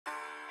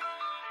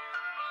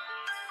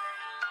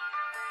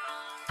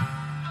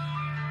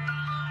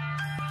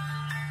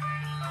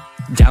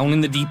Down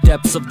in the deep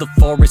depths of the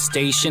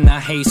forestation, I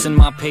hasten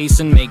my pace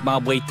and make my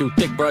way through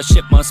thick brush.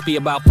 It must be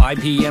about 5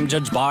 p.m.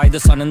 judged by the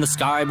sun in the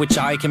sky, which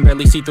I can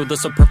barely see through the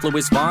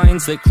superfluous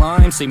vines that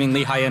climb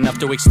seemingly high enough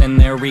to extend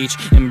their reach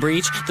and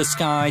breach the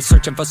sky.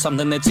 Searching for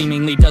something that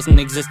seemingly doesn't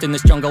exist in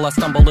this jungle, I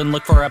stumble and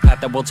look for a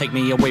path that will take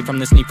me away from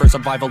this need for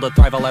survival. To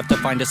thrive, I'll have to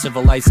find a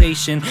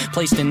civilization.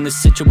 Placed in this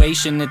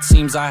situation, it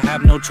seems I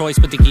have no choice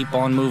but to keep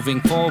on moving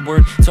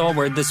forward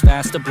toward this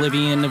vast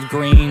oblivion of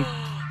green.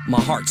 My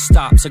heart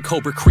stops, a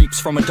cobra creeps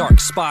from a dark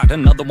spot.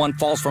 Another one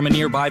falls from a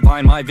nearby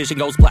vine. My vision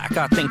goes black,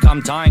 I think I'm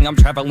dying. I'm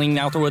traveling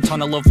now through a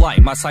tunnel of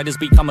light. My sight has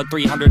become a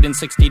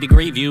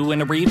 360-degree view,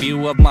 and a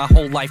review of my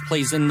whole life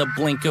plays in the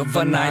blink of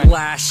an eye. I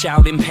lash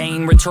out in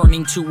pain,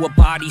 returning to a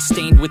body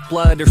stained with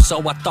blood, or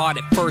so I thought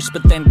at first,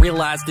 but then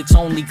realized it's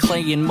only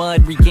clay and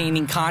mud.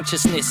 Regaining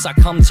consciousness, I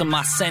come to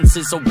my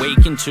senses,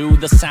 awaken to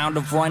the sound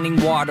of running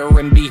water,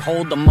 and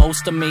behold the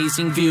most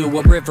amazing view.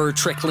 A river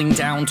trickling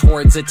down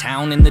towards a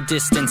town in the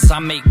distance. I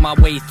make my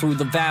way through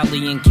the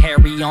valley and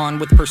carry on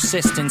with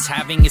persistence.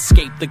 Having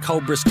escaped the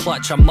cobra's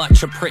clutch, I'm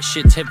much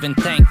appreciative and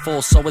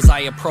thankful. So as I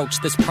approach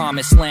this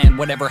promised land,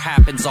 whatever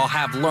happens, I'll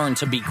have learned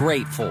to be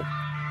grateful.